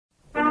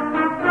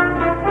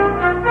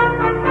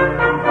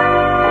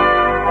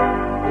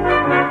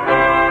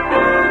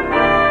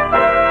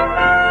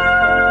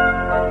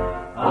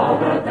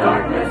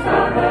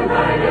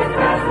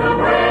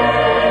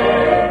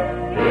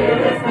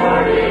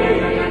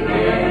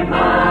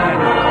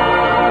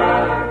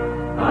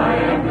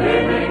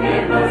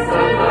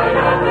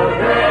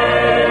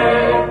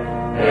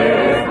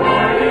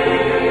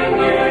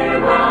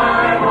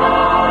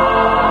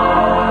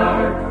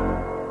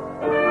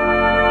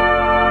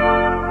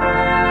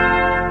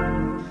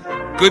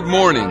Good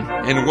morning,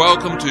 and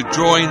welcome to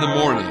Joy in the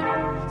Morning.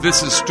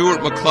 This is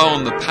Stuart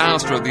McClellan, the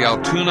pastor of the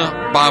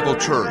Altoona Bible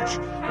Church.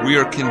 We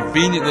are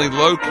conveniently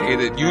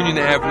located at Union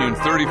Avenue and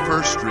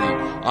 31st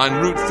Street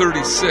on Route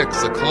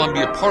 36, the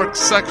Columbia Park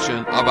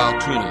section of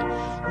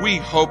Altoona. We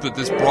hope that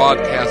this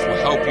broadcast will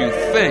help you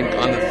think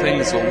on the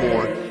things of the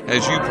Lord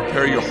as you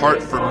prepare your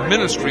heart for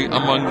ministry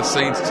among the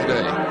saints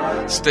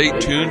today. Stay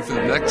tuned for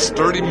the next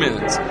 30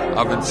 minutes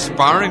of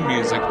inspiring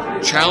music,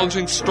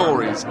 challenging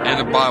stories,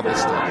 and a Bible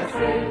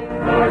study.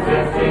 Lord,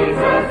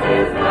 Jesus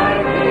is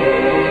my name.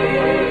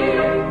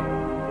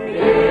 It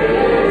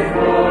is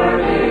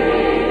morning.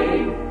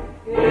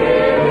 It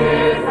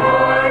is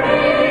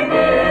morning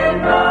in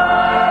my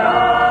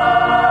heart.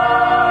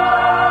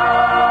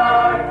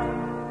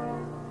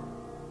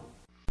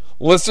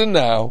 Listen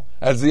now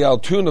as the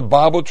Altoona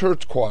Bible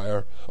Church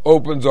Choir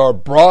opens our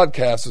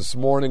broadcast this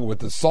morning with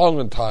the song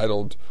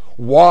entitled,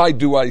 Why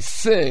Do I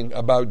Sing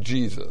About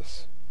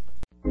Jesus?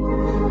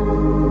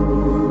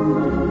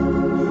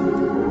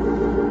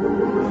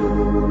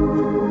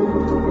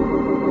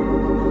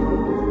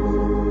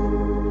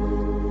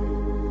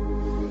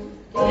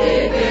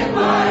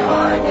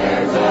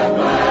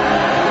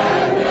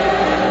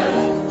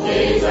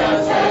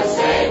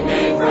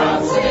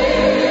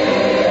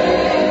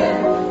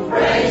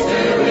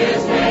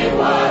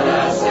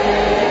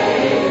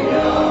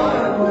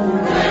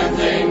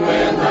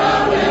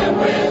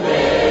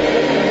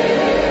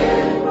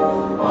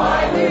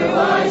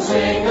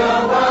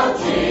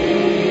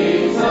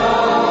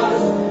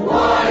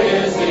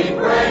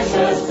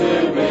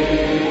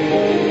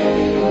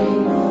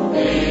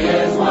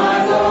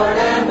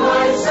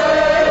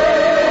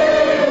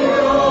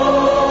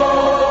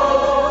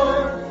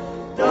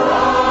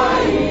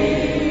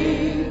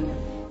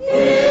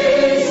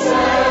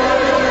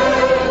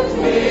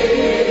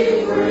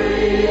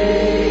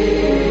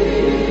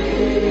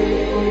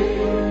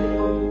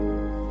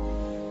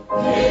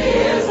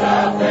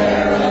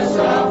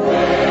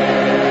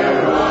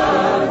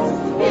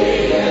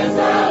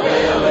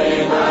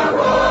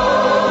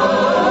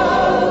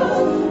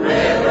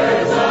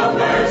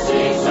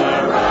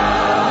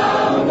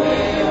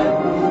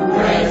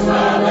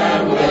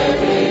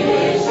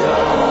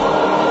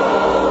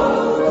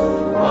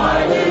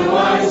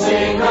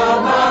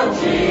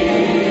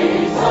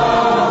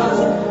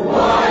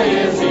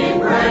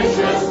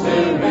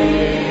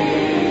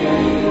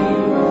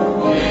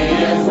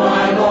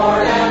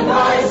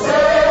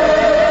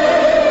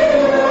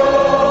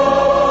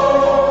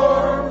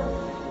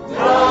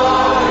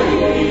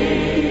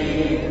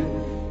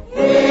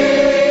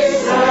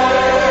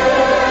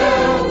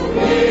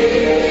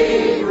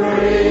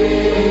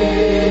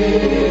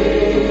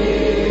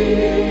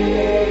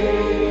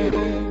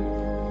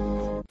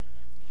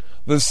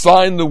 The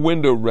sign in the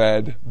window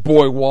read,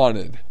 Boy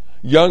Wanted.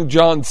 Young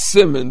John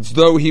Simmons,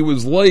 though he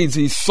was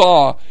lazy,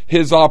 saw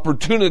his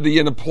opportunity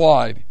and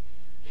applied.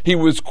 He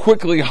was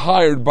quickly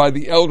hired by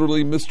the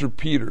elderly Mr.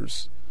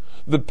 Peters.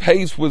 The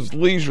pace was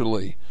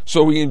leisurely,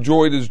 so he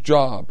enjoyed his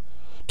job.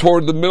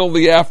 Toward the middle of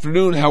the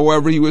afternoon,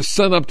 however, he was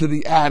sent up to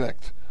the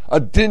attic,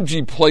 a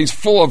dingy place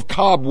full of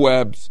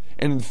cobwebs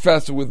and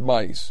infested with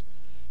mice.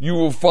 You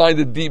will find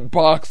a deep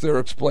box there,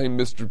 explained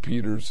Mr.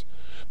 Peters.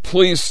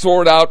 Please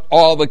sort out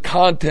all the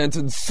contents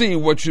and see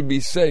what should be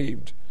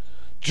saved.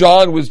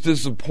 John was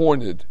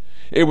disappointed.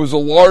 It was a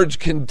large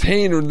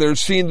container and there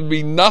seemed to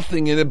be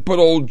nothing in it but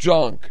old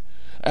junk.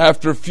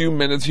 After a few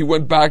minutes, he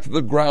went back to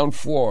the ground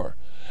floor.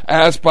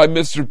 Asked by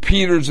Mr.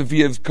 Peters if he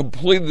had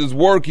completed his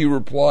work, he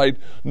replied,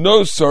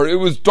 No, sir, it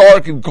was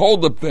dark and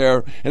cold up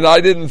there, and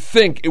I didn't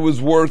think it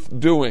was worth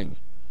doing.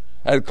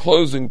 At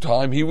closing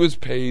time, he was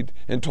paid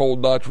and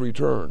told not to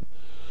return.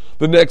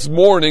 The next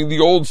morning, the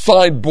old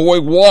sign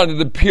Boy Wanted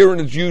appeared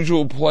in its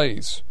usual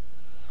place.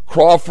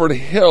 Crawford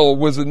Hill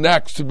was the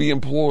next to be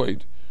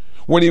employed.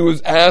 When he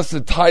was asked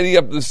to tidy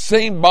up the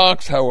same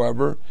box,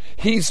 however,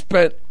 he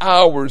spent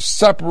hours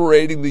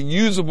separating the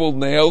usable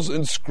nails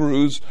and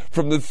screws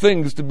from the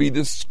things to be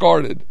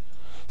discarded.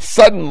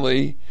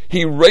 Suddenly,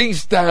 he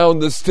raced down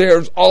the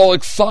stairs all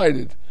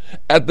excited.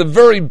 At the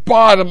very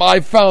bottom, I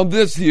found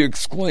this, he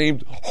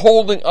exclaimed,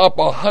 holding up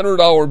a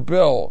 $100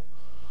 bill.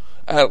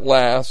 At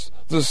last,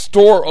 the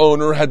store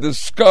owner had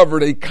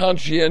discovered a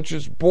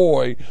conscientious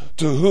boy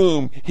to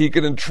whom he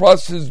could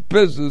entrust his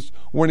business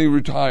when he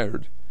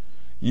retired.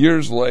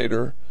 Years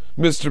later,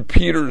 Mr.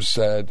 Peters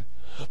said,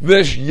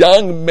 This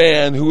young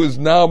man who is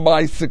now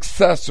my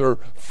successor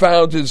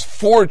found his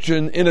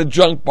fortune in a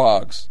junk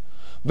box.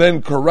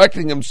 Then,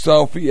 correcting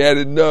himself, he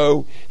added,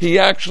 No, he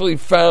actually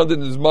found it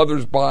in his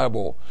mother's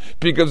Bible,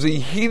 because he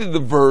heeded the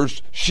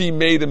verse she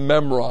made him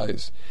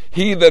memorize.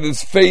 He that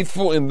is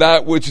faithful in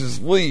that which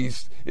is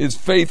least is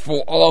faithful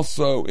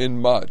also in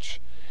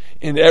much.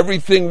 In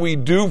everything we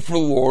do for the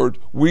Lord,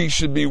 we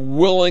should be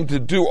willing to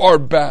do our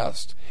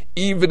best,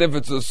 even if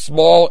it's a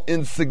small,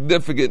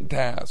 insignificant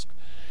task.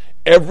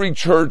 Every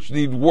church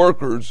needs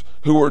workers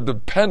who are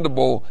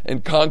dependable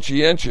and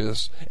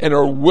conscientious and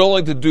are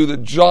willing to do the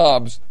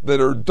jobs that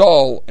are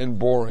dull and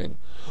boring.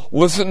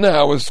 Listen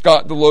now as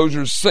Scott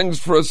Delosier sings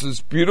for us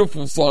this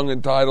beautiful song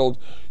entitled,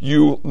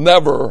 "You'll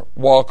Never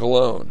Walk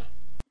Alone."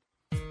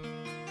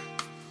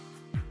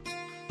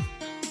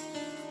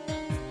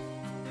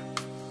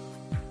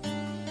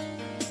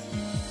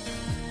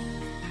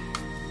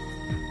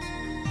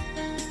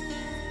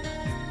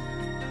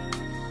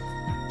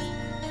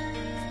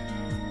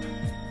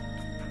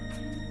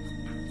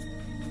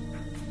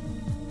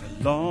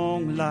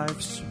 Long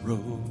life's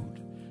road,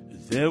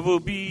 there will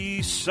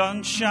be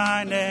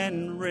sunshine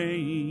and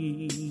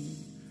rain,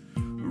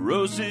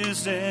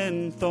 roses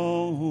and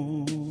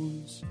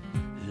thorns,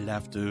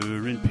 laughter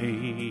and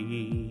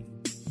pain.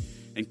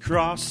 And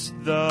cross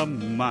the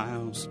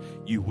miles,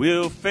 you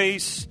will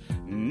face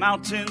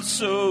mountains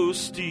so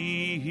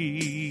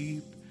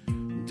steep,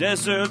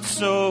 deserts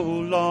so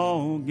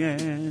long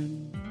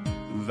and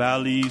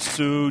valleys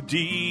so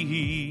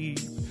deep.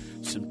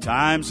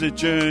 Sometimes the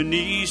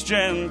journey's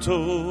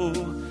gentle,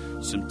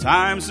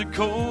 sometimes the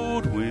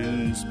cold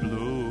winds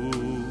blow.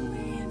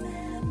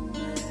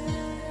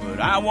 But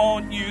I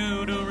want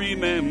you to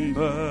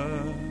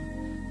remember,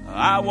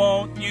 I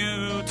want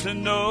you to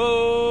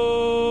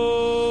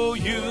know,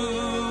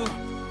 you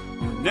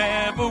will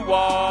never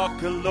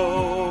walk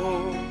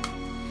alone.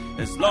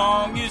 As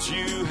long as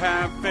you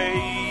have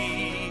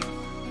faith,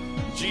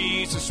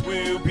 Jesus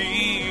will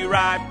be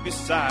right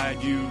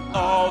beside you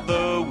all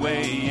the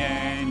way,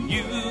 and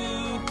you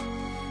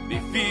may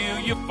feel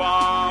you're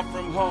far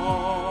from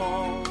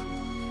home,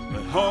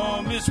 but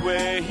home is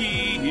where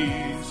He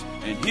is,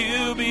 and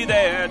He'll be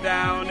there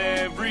down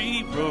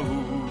every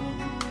road,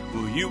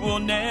 for you will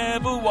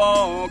never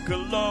walk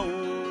alone.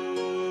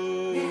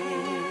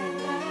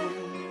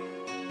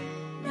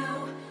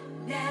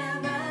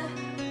 Never.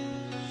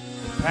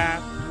 The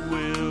path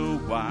will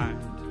wind,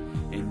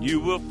 and you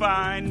will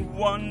find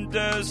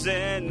wonders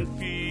and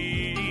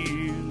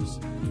fears,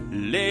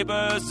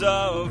 labors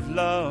of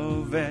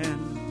love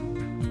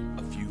and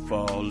a few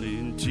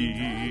falling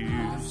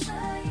tears.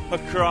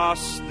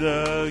 Across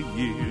the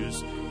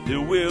years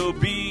there will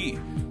be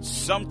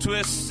some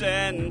twists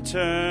and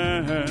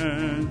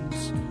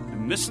turns,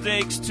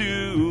 mistakes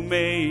to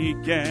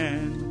make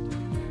and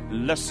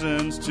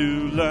lessons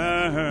to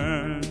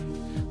learn.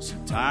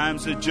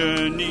 Sometimes the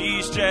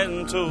journey's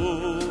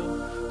gentle,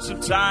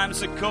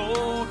 sometimes the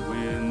cold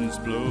winds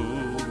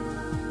blow,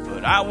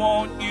 but I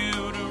want you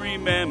to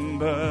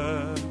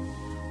remember,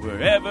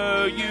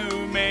 wherever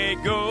you may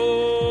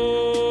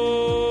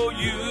go,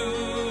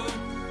 you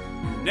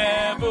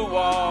never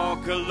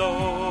walk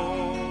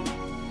alone.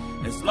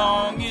 As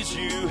long as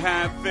you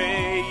have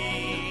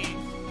faith,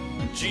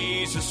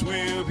 Jesus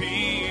will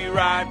be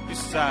right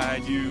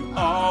beside you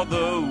all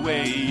the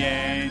way,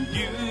 and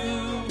you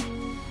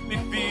may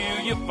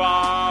feel you're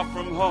far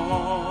from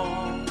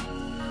home,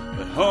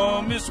 but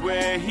home is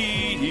where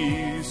He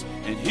is,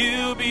 and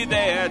He'll be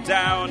there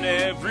down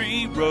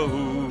every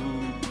road,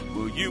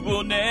 where you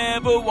will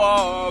never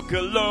walk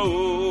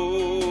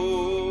alone.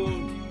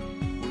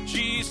 Well,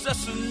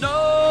 Jesus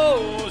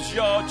knows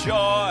your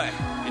joy,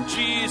 and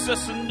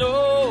Jesus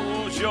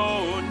knows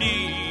your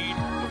need.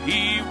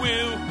 He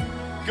will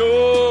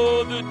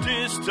go the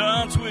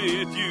distance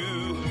with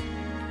you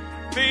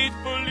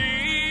faithfully.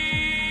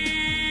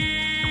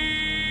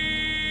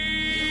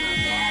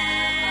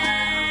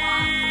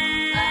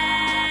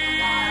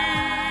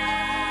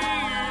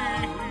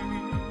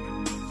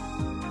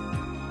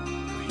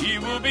 He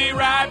will be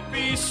right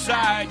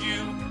beside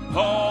you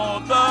all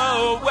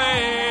the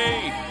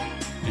way.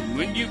 And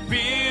when you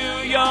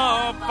feel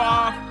you're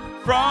far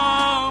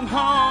from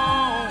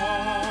home,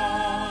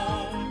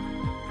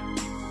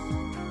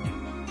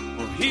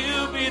 well,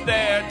 He'll be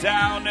there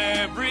down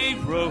every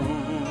road.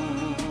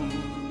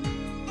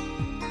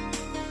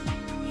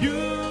 You,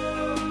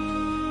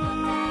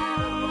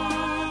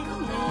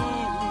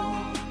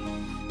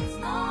 as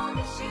long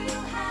as you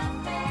have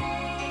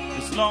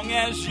faith, as long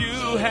as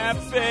you have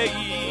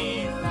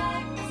faith,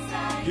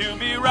 He'll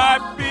be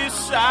right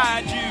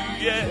beside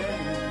you, yeah.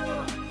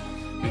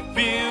 You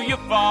feel you're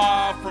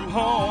far from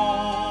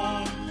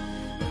home,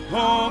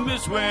 home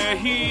is where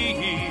He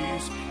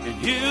is, and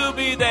He'll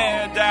be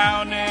there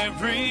down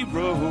every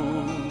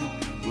road,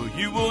 where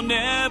you will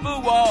never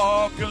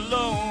walk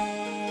alone.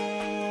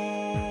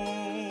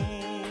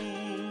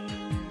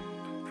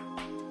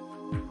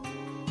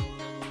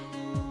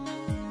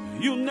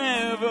 You'll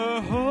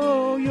never,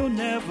 oh, you'll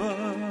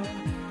never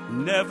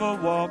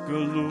walk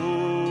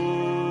alone.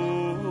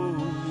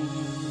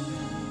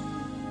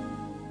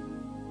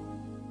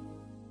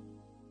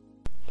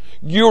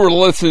 You are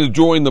listening to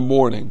Join the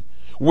Morning,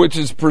 which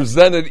is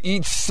presented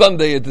each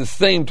Sunday at the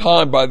same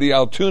time by the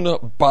Altoona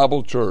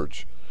Bible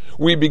Church.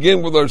 We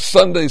begin with our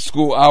Sunday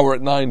school hour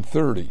at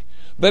 9:30.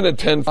 Then at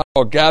 10,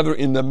 I'll gather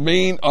in the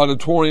main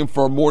auditorium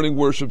for our morning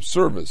worship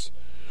service.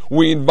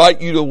 We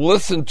invite you to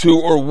listen to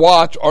or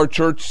watch our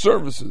church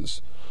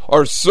services.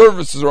 Our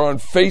services are on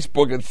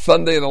Facebook at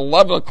Sunday at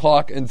 11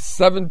 o'clock and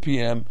 7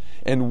 p.m.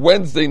 and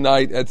Wednesday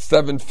night at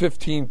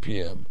 7:15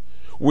 p.m.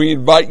 We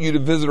invite you to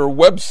visit our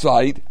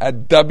website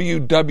at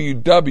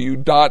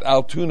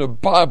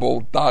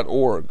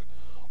www.altoonabible.org.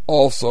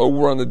 Also,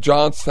 we're on the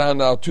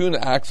Johnstown Altoona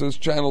access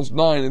channels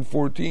 9 and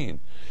 14.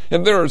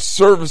 And there are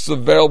services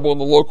available on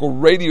the local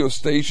radio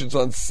stations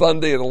on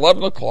Sunday at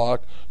 11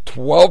 o'clock,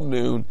 12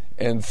 noon,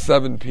 and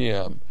 7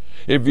 p.m.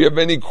 If you have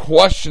any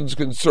questions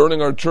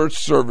concerning our church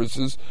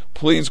services,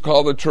 please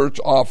call the church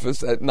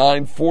office at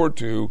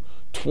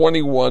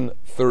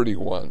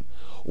 942-2131.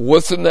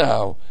 Listen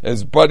now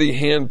as Buddy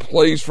Hand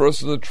plays for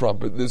us on the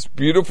trumpet this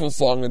beautiful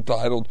song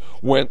entitled,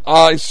 When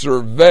I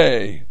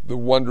Survey the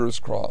Wondrous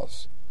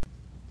Cross.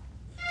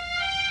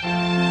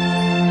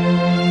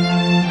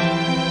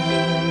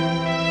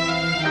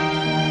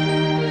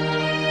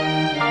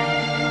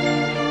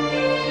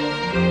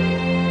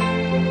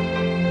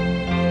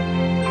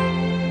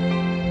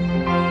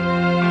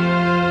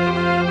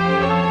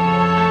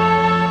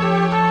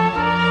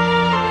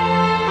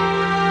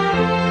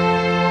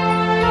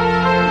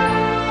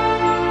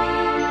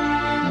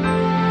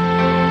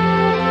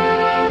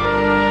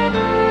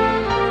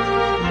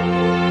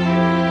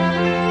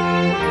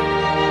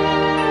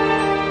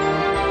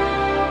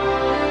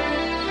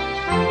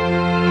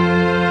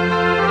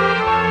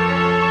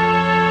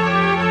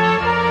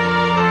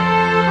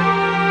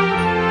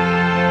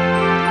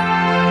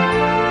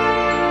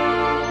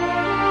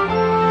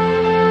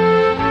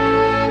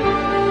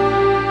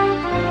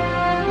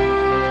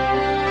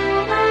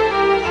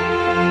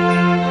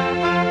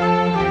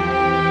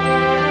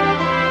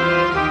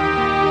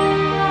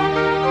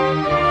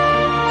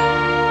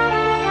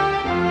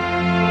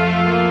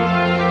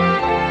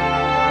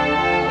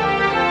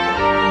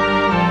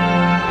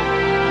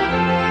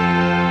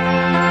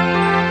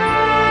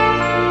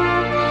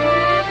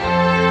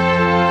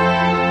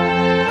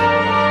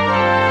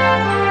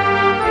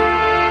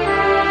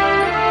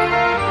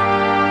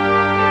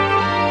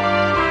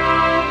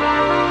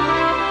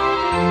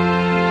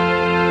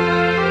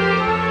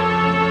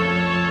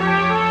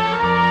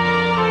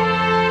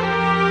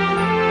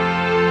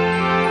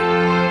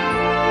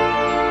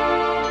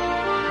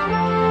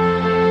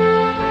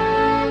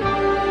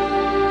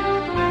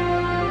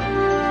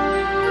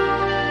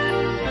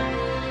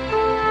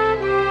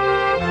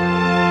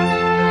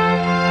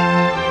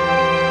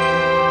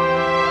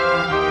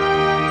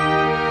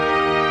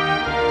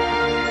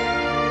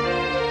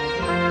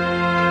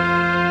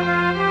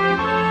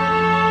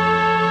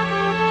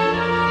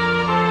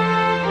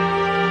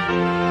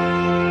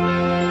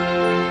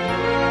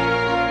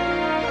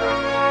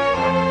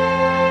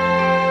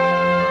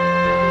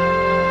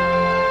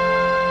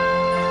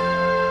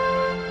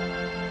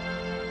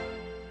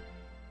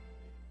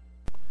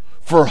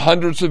 For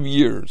hundreds of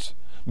years,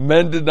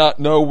 men did not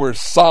know where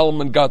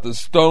Solomon got the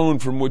stone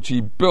from which he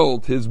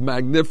built his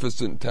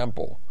magnificent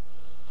temple.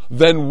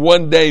 Then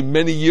one day,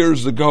 many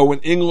years ago, an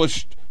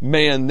English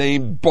man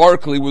named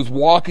Barclay was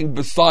walking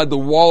beside the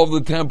wall of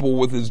the temple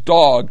with his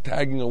dog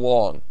tagging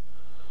along.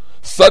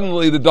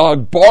 Suddenly the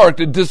dog barked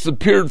and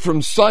disappeared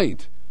from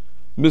sight.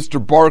 Mr.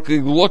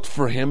 Barclay looked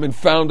for him and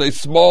found a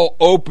small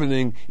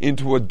opening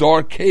into a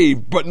dark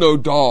cave, but no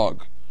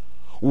dog.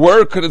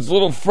 Where could his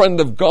little friend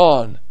have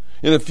gone?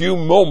 In a few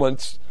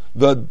moments,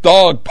 the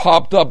dog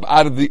popped up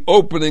out of the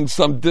opening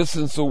some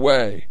distance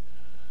away.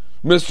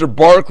 Mr.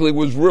 Barclay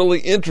was really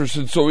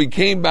interested, so he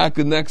came back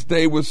the next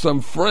day with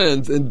some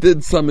friends and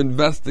did some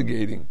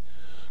investigating.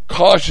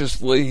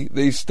 Cautiously,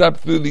 they stepped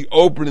through the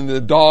opening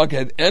the dog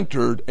had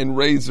entered and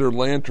raised their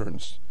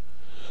lanterns.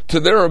 To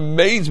their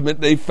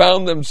amazement, they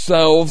found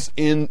themselves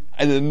in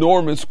an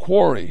enormous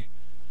quarry,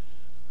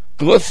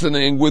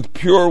 glistening with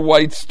pure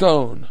white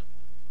stone.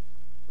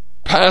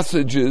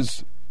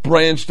 Passages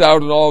branched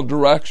out in all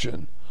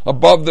directions.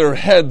 Above their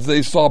heads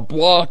they saw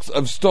blocks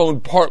of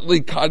stone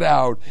partly cut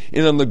out,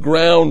 and on the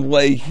ground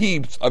lay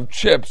heaps of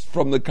chips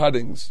from the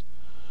cuttings.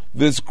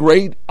 This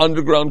great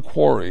underground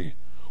quarry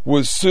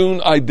was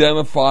soon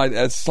identified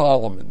as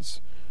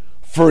Solomon's,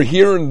 for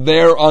here and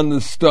there on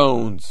the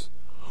stones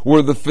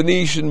were the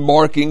Phoenician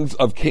markings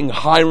of King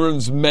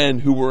Hiram's men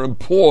who were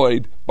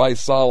employed by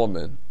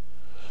Solomon.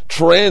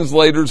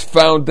 Translators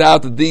found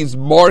out that these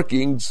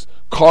markings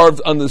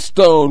carved on the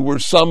stone were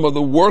some of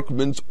the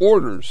workmen's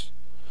orders.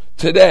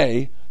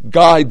 Today,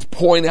 guides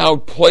point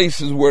out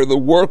places where the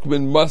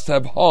workmen must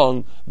have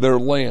hung their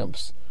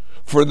lamps,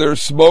 for their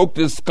smoke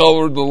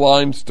discolored the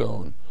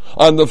limestone.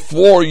 On the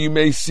floor you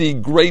may see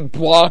great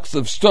blocks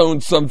of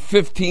stone some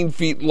 15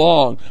 feet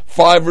long,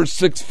 5 or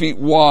 6 feet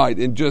wide,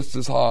 and just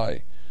as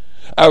high.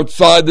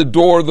 Outside the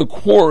door of the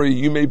quarry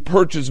you may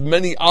purchase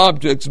many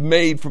objects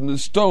made from the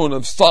stone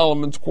of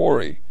Solomon's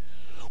quarry.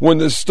 When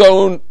the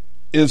stone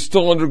is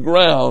still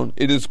underground,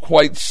 it is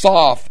quite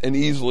soft and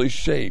easily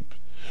shaped.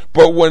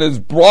 But when it's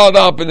brought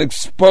up and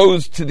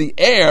exposed to the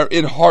air,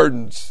 it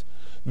hardens.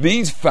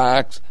 These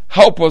facts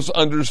help us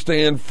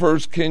understand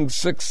 1 Kings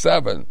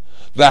 6:7.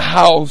 The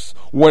house,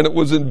 when it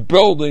was in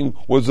building,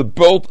 was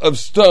built of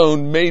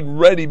stone made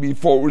ready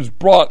before it was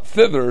brought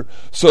thither,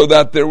 so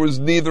that there was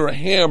neither a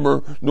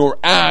hammer, nor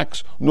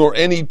axe, nor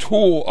any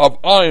tool of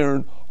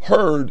iron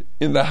heard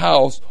in the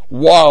house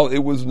while it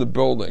was in the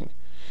building.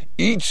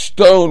 Each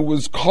stone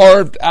was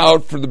carved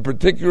out for the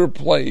particular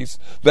place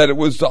that it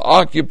was to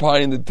occupy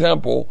in the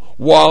temple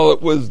while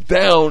it was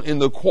down in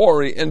the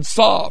quarry and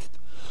soft.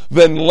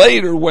 Then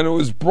later, when it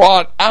was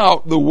brought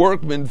out, the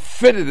workmen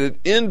fitted it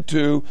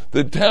into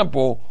the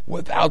temple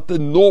without the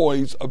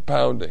noise of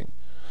pounding.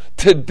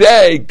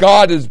 Today,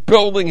 God is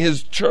building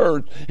His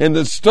church, and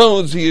the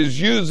stones He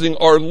is using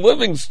are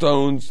living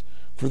stones,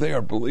 for they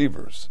are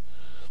believers.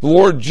 The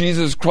Lord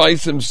Jesus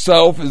Christ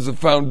Himself is the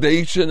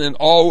foundation, and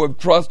all who have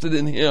trusted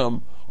in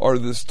Him are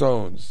the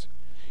stones.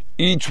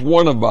 Each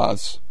one of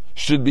us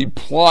should be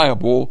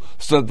pliable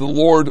so that the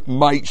Lord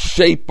might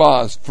shape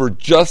us for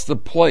just the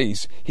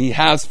place He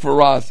has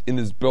for us in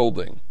His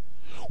building.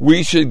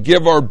 We should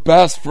give our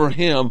best for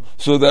Him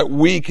so that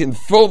we can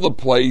fill the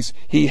place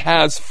He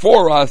has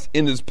for us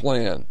in His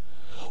plan.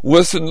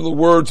 Listen to the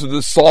words of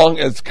the song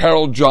as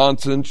Carol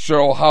Johnson,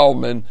 Cheryl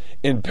Howman,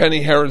 and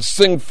Penny Harris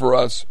sing for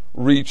us,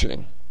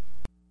 Reaching.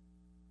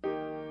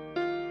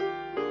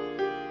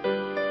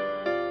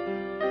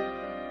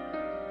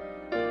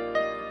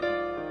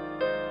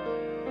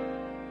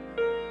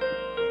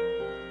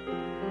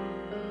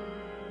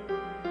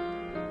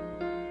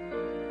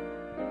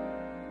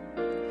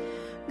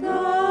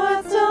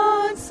 God's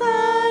own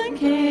Son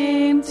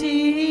came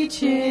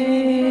teaching.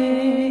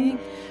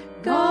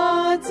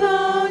 God's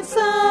own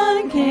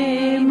Son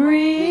came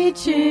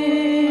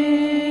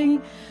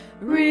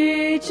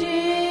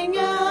reaching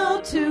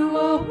out to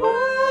a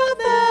world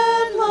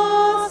that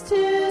lost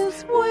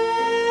His way.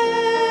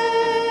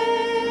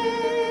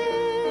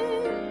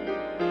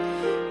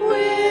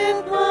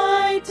 With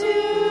light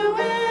to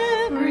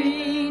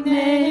every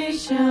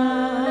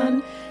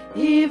nation,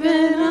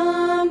 even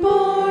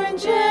unborn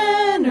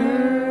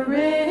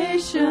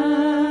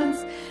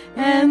generations,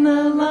 and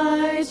the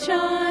light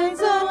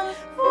shines on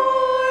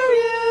for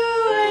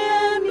you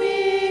and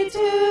me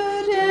today.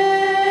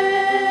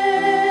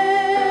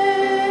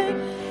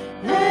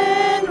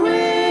 And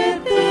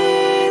with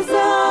these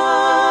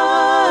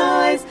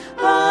eyes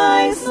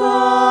I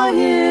saw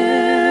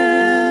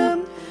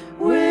Him,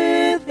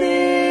 with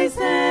these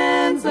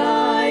hands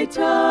I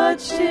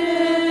touched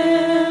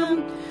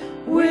Him,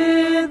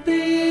 with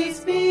these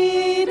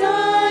feet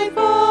I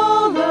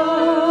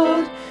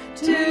followed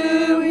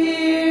to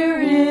hear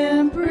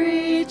Him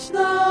preach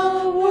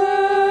the word.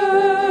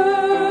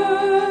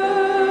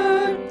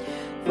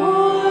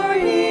 For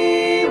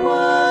He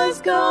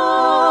was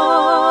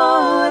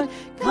God,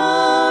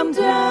 come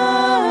down,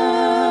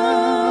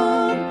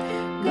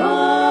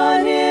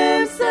 God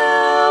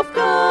Himself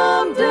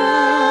come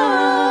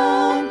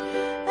down,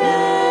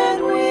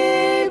 and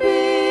we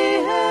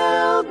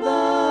beheld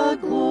the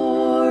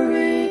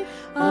glory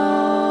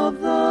of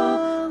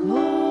the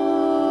Lord.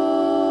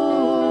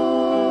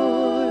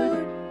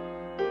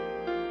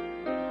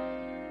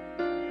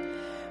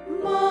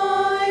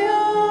 My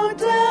own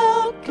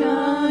doubt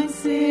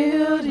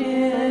concealed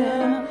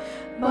Him,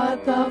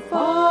 but the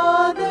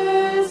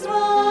Father's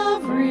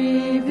love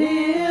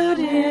revealed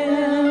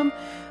Him.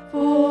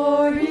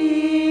 For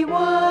He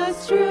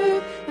was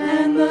truth,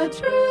 and the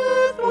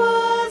truth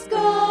was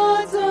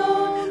God's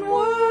own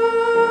word.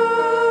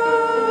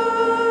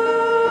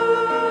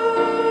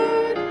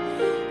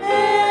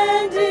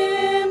 And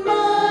in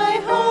my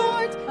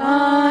heart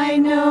I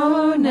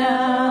know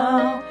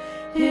now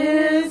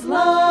His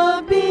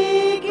love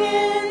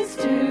begins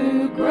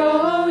to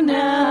grow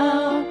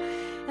now,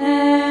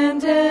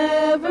 and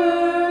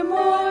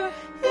evermore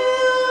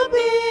He'll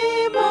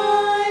be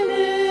my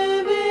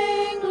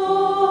living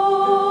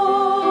Lord.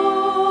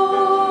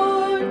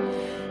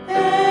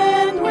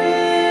 And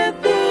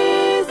with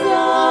these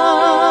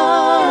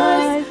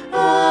eyes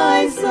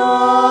I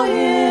saw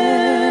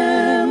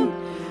Him,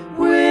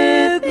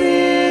 with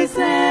these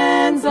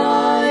hands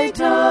I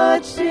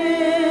touched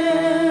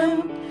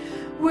Him,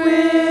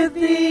 with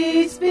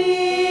these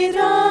feet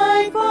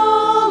I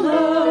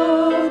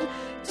followed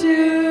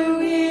to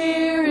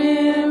hear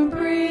Him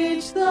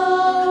preach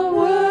the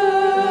word.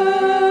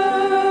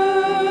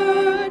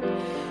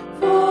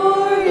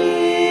 For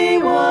He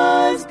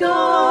was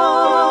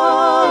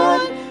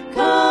God,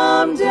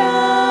 come down,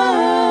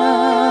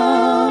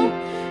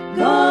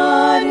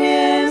 God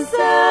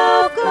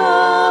Himself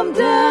come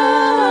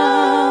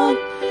down,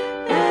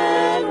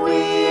 and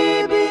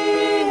we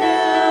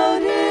beheld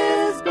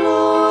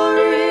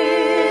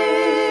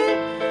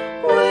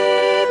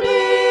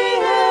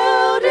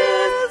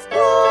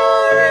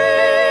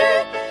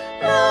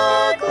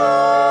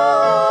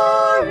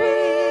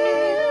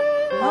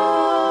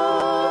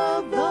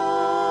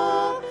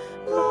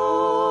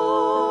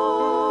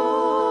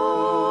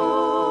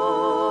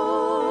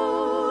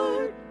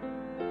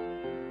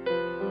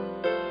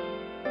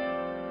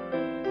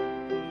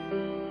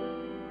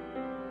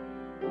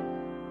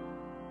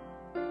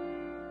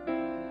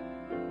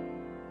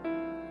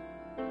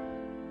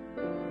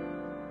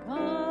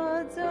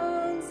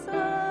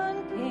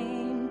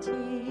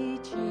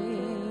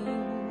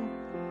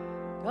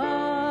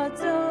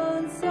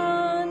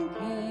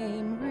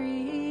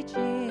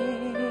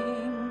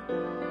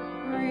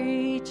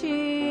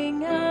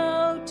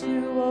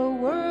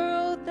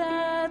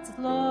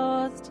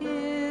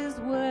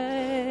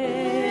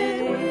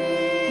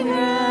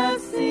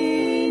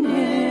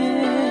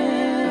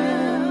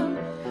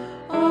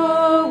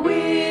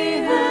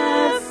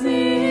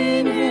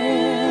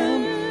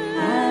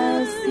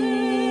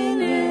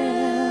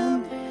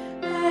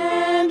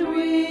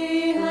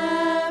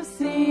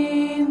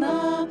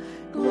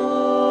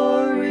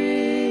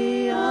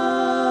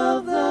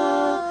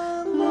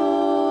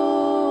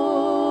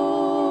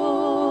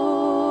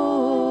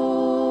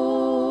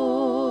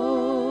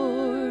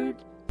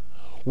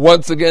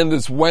Once again,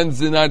 this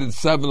Wednesday night at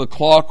 7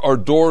 o'clock, our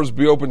doors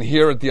be open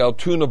here at the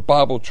Altoona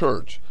Bible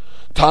Church.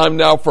 Time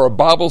now for our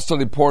Bible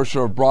study portion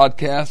of our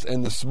broadcast,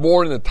 and this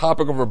morning the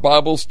topic of our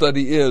Bible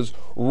study is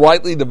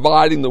rightly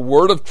dividing the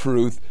word of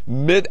truth,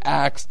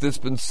 mid-Acts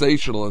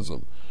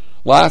dispensationalism.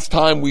 Last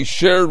time we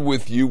shared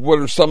with you what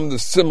are some of the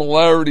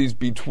similarities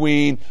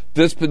between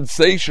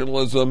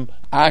dispensationalism,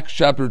 Acts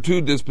chapter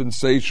 2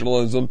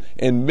 dispensationalism,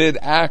 and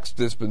mid-Acts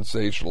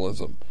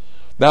dispensationalism.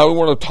 Now we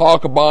want to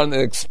talk about and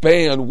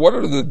expand what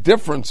are the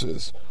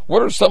differences.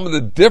 What are some of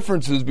the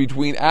differences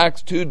between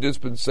Acts 2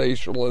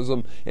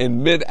 dispensationalism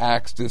and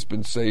mid-Acts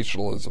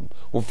dispensationalism?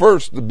 Well,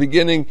 first, the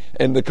beginning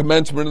and the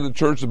commencement of the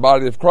church, the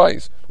body of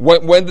Christ.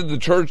 When did the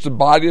church, the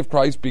body of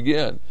Christ,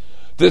 begin?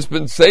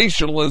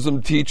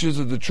 Dispensationalism teaches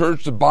that the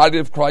church, the body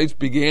of Christ,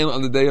 began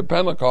on the day of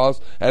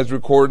Pentecost, as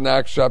recorded in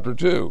Acts chapter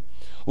 2.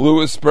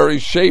 Lewis Sperry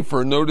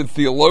Chafer, noted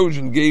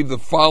theologian, gave the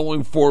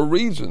following 4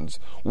 reasons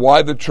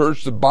why the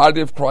church, the body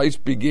of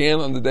Christ,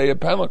 began on the day of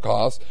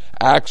Pentecost.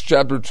 Acts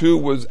chapter 2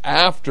 was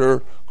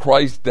after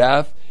Christ's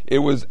death. It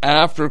was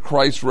after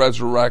Christ's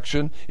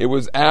resurrection. It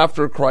was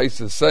after Christ's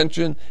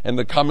ascension and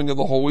the coming of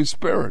the Holy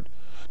Spirit.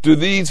 Do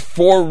these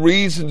 4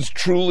 reasons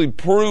truly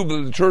prove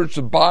that the church,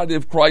 the body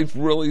of Christ,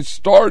 really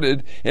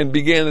started and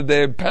began the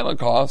day of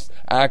Pentecost,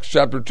 Acts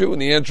chapter 2? And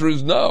the answer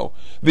is no.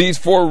 These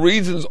 4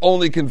 reasons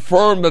only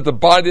confirm that the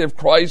body of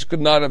Christ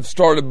could not have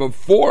started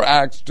before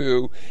Acts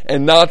 2,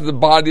 and not that the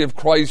body of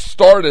Christ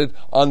started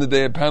on the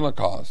day of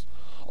Pentecost.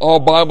 All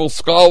Bible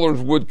scholars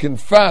would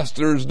confess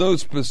there is no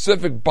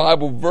specific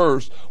Bible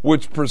verse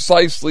which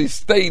precisely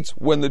states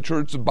when the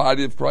church, the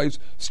body of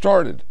Christ,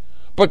 started.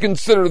 But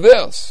consider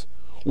this.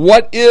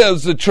 What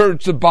is the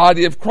church, the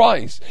body of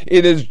Christ?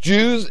 It is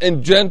Jews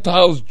and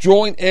Gentiles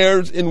joint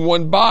heirs in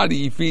one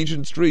body,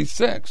 Ephesians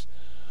 3:6.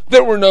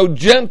 There were no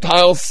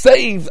Gentiles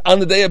saved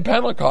on the day of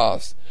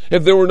Pentecost.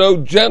 If there were no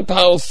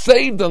Gentiles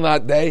saved on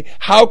that day,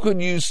 how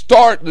could you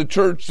start the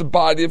church, the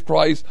body of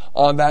Christ,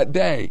 on that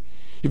day?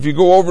 If you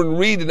go over and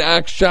read in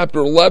Acts chapter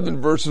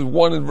 11, verses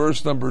 1 and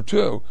verse number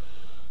 2,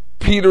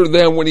 Peter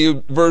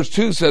then, verse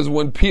 2 says,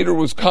 when Peter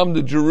was come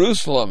to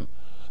Jerusalem,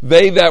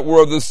 they that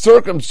were of the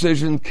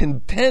circumcision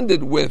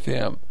contended with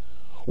him.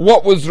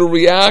 What was the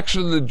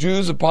reaction of the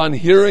Jews upon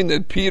hearing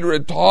that Peter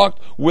had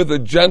talked with a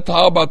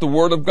Gentile about the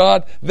word of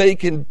God? They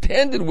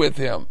contended with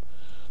him.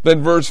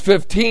 Then verse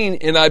 15,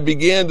 and I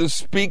began to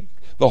speak,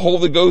 the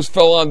Holy Ghost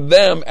fell on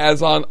them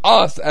as on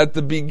us at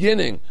the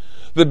beginning.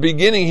 The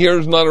beginning here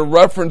is not a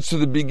reference to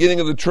the beginning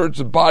of the church,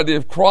 the body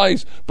of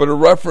Christ, but a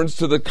reference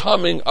to the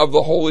coming of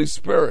the Holy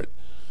Spirit.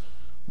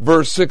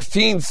 Verse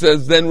 16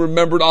 says, then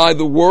remembered I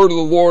the word of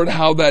the Lord,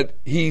 how that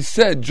he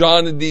said,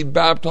 John indeed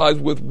baptized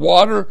with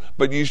water,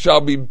 but ye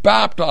shall be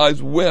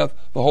baptized with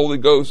the Holy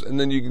Ghost. And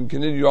then you can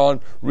continue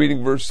on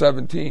reading verse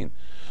 17.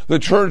 The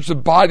church, the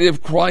body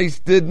of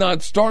Christ, did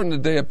not start on the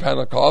day of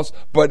Pentecost,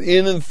 but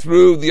in and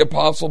through the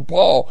Apostle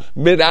Paul.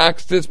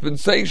 Mid-Acts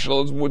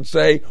dispensationalism would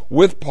say,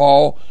 with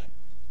Paul,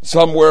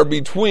 somewhere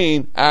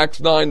between Acts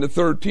 9 to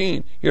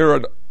 13. Here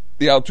at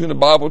the Altoona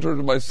Bible Church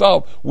and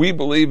myself, we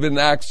believe in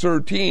Acts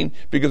 13,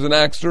 because in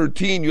Acts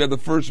 13 you have the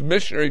first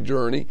missionary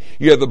journey,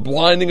 you have the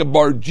blinding of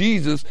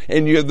Bar-Jesus,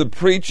 and you have the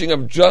preaching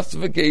of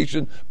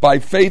justification by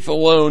faith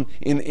alone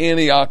in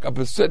Antioch of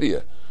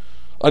Pisidia.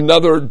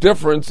 Another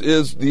difference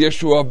is the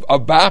issue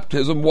of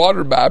baptism,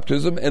 water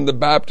baptism, and the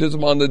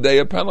baptism on the day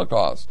of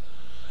Pentecost.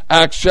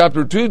 Acts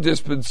chapter 2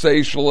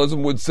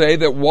 dispensationalism would say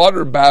that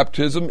water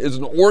baptism is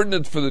an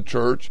ordinance for the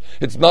church.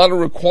 It's not a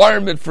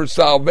requirement for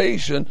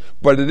salvation,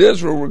 but it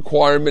is a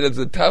requirement as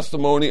a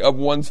testimony of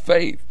one's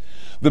faith.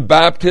 The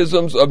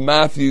baptisms of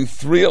Matthew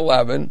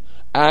 3:11,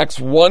 Acts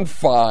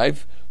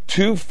 1:5,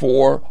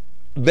 2:4,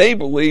 they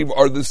believe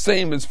are the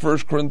same as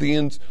 1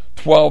 Corinthians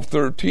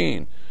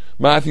 12:13.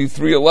 Matthew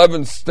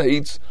 3:11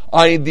 states,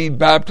 I indeed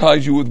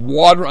baptize you with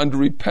water unto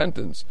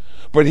repentance.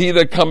 But he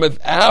that cometh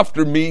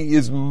after me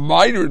is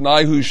mightier than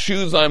I, whose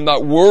shoes I am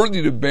not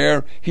worthy to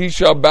bear. He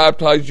shall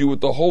baptize you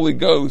with the Holy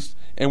Ghost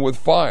and with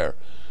fire.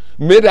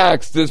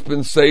 Mid-Acts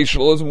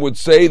dispensationalism would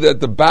say that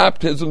the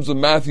baptisms of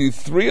Matthew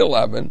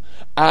 3:11,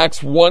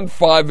 Acts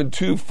 1:5 and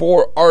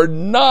 2:4 are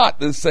not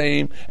the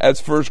same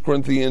as 1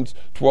 Corinthians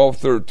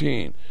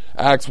 12:13.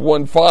 Acts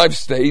 1:5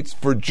 states,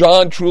 for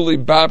John truly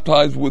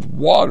baptized with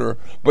water,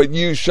 but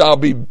you shall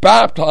be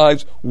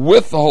baptized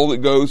with the Holy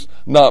Ghost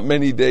not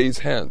many days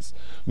hence.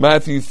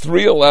 Matthew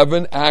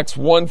 3:11, Acts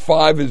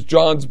 1:5 is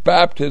John's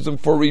baptism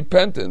for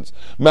repentance.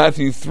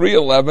 Matthew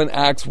 3:11,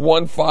 Acts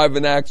 1:5,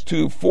 and Acts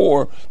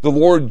 2:4, the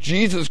Lord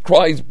Jesus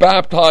Christ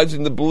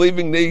baptizing the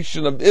believing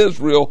nation of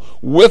Israel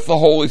with the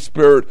Holy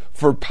Spirit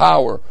for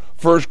power.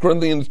 1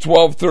 Corinthians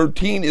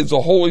 12:13 is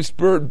the Holy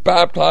Spirit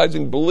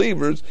baptizing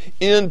believers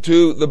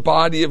into the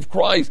body of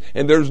Christ,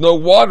 and there's no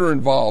water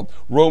involved.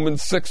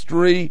 Romans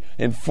 6:3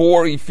 and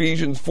 4,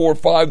 Ephesians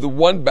 4:5, the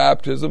one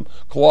baptism,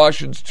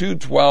 Colossians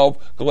 2:12,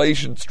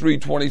 Galatians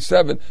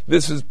 3:27.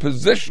 This is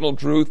positional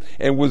truth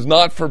and was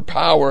not for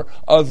power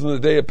other than the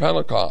day of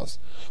Pentecost.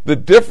 The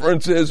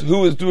difference is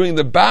who is doing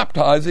the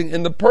baptizing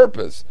and the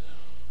purpose.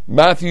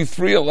 Matthew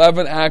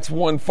 3:11, Acts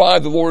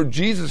 1:5, the Lord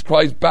Jesus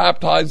Christ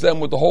baptized them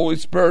with the Holy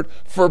Spirit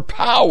for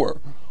power.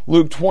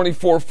 Luke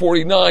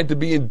 24:49, to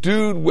be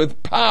endued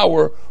with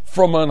power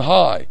from on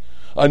high.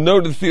 A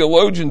noted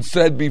theologian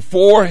said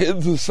before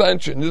his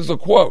ascension, this is a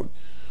quote,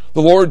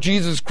 the Lord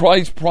Jesus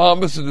Christ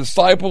promised the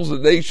disciples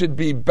that they should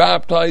be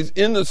baptized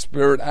in the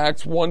Spirit,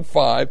 Acts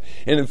 1:5.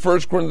 And in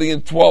 1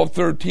 Corinthians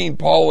 12:13,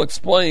 Paul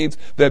explains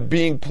that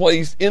being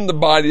placed in the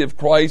body of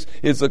Christ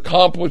is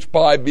accomplished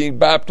by being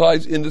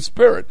baptized in the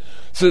Spirit.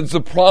 Since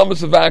the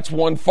promise of Acts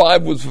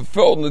 1:5 was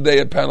fulfilled in the day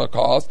of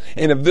Pentecost,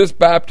 and if this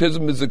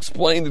baptism is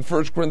explained in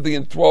 1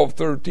 Corinthians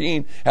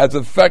 12:13 as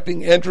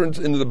affecting entrance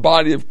into the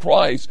body of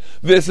Christ,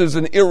 this is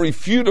an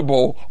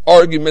irrefutable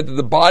argument that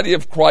the body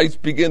of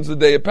Christ begins the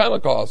day of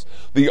Pentecost.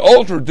 The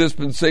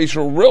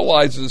ultra-dispensational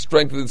realizes the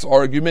strength of this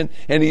argument,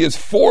 and he is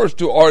forced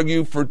to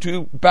argue for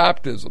two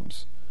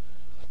baptisms.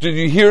 Did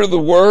you hear the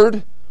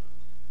word?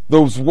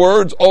 Those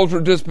words,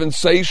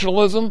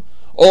 ultra-dispensationalism?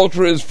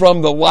 Ultra is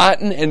from the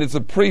Latin, and it's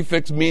a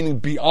prefix meaning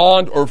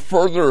beyond or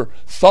further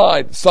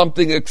side,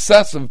 something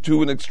excessive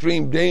to an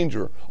extreme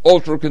danger.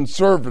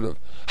 Ultra-conservative.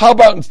 How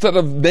about instead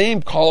of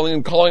name calling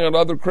and calling out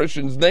other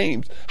Christians'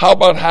 names, how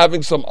about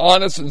having some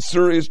honest and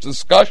serious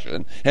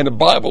discussion and a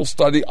Bible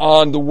study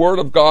on the Word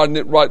of God and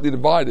it rightly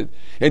divided?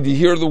 And you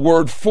hear the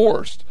word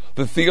forced.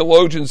 The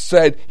theologian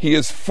said he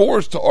is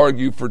forced to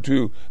argue for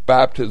two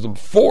baptisms.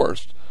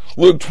 Forced.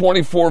 Luke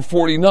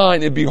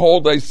 24:49, and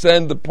behold, I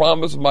send the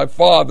promise of my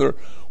Father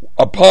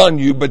upon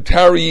you, but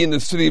tarry ye in the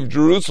city of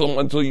Jerusalem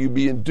until you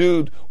be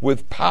endued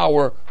with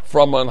power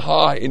from on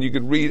high. And you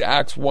could read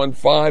Acts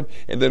 1:5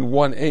 and then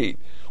 1:8.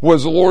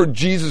 Was the Lord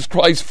Jesus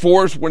Christ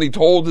forced when he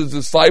told his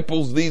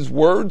disciples these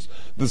words,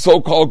 the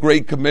so-called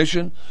Great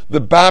Commission? The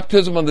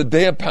baptism on the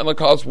day of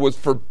Pentecost was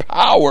for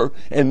power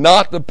and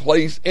not to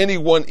place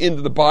anyone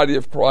into the body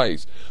of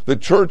Christ. The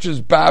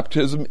church's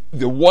baptism,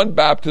 the one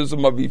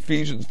baptism of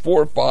Ephesians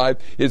 4:5,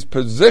 is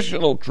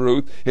positional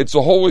truth. It's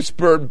the Holy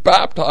Spirit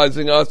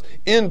baptizing us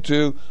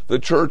into the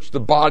church, the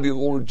body of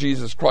the Lord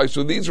Jesus Christ.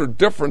 So these are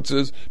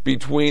differences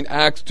between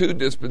Acts 2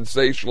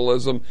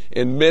 dispensationalism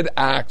and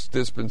mid-Acts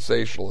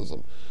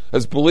dispensationalism.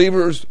 As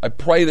believers, I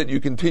pray that you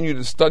continue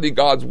to study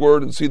God's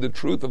Word and see the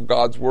truth of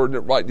God's Word and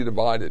it rightly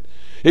divided.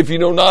 If you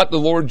know not the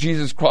Lord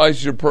Jesus Christ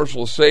as your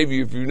personal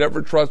Savior, if you've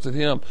never trusted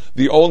Him,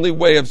 the only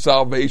way of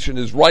salvation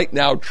is right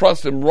now.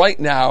 Trust Him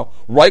right now,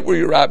 right where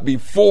you're at,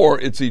 before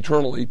it's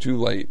eternally too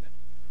late.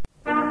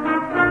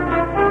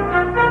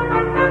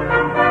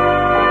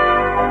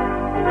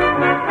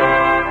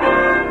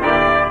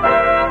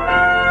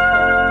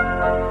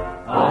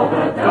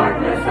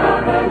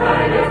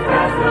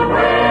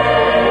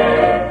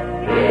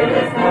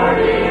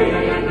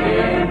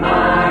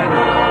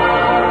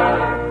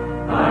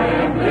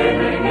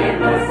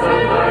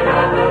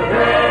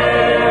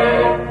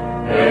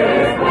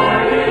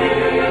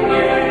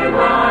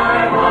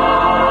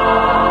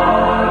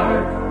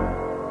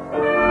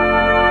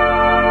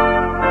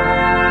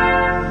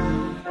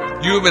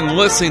 You've been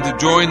listening to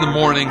Joy in the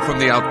Morning from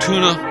the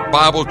Altoona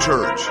Bible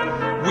Church.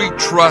 We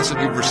trust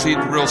that you've received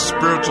a real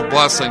spiritual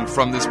blessing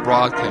from this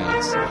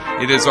broadcast.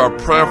 It is our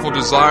prayerful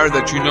desire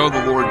that you know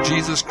the Lord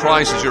Jesus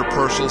Christ is your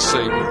personal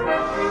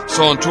Savior.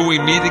 So until we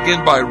meet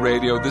again by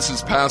radio, this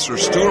is Pastor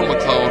Stuart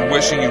McClellan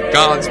wishing you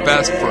God's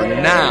best for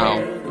now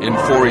and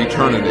for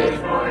eternity.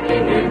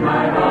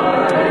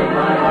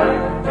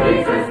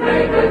 Jesus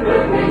made the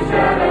gloomy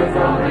shadows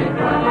only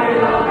one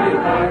day long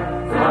depart.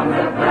 From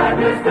the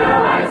gladness still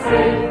I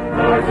sing,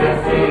 Lord,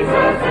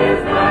 Jesus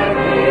is my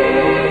King.